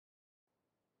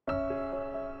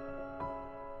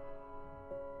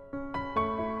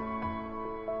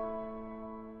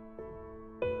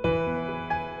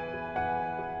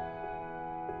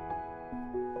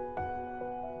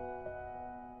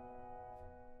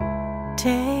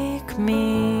Take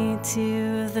me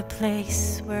to the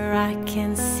place where I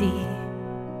can see.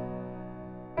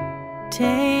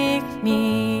 Take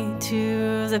me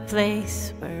to the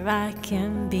place where I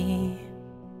can be.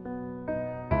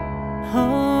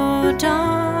 Hold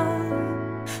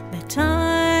on, the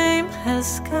time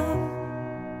has come.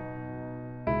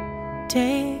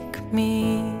 Take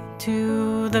me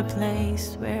to the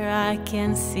place where I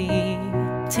can see.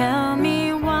 Tell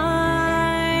me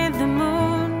why the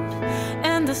moon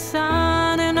and the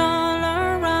sun and all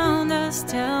around us.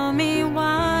 Tell me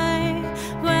why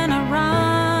when I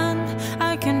run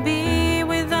I can be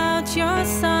without your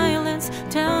silence.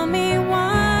 Tell me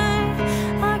why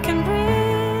I can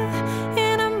breathe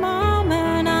in a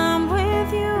moment I'm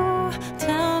with you.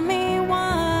 Tell me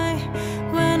why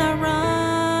when I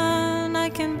run I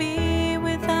can be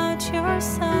without your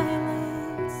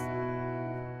silence.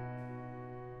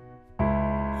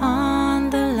 On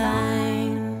the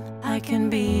line I can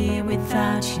be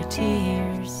without your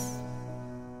tears.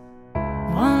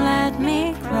 Won't let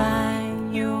me cry,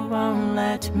 you won't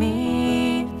let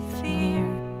me fear.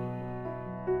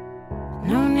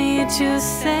 No need to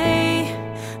say,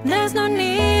 there's no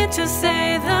need to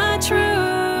say the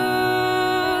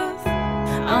truth.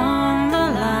 On the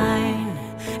line,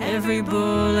 every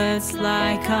bullet's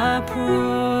like a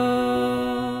proof.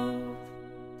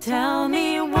 Tell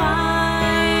me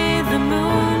why the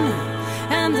moon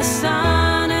and the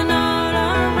sun and all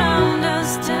around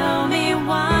us. Tell me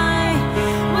why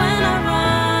when I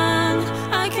run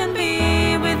I can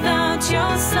be without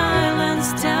your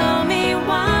silence. Tell me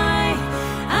why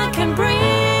I can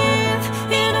breathe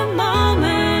in a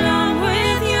moment I'm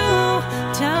with you.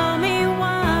 Tell me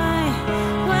why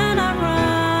when I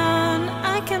run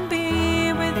I can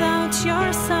be without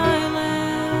your silence.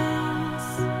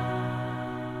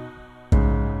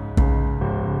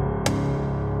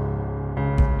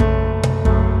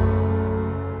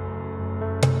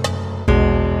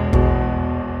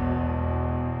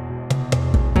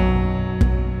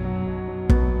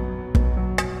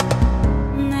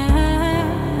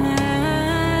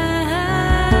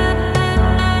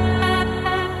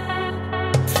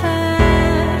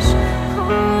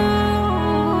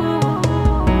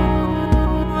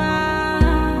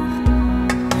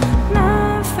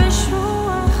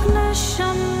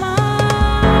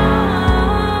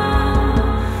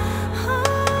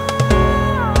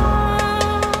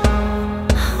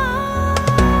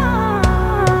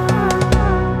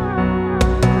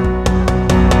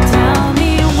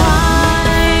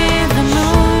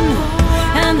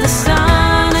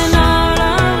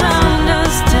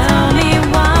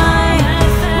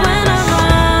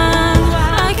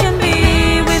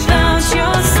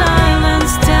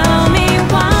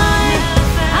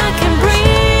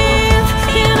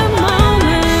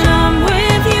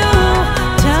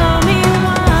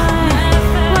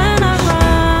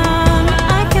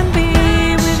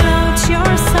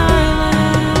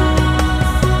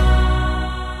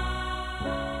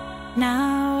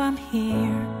 Now I'm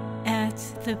here at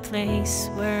the place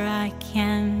where I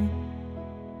can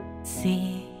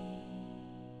see.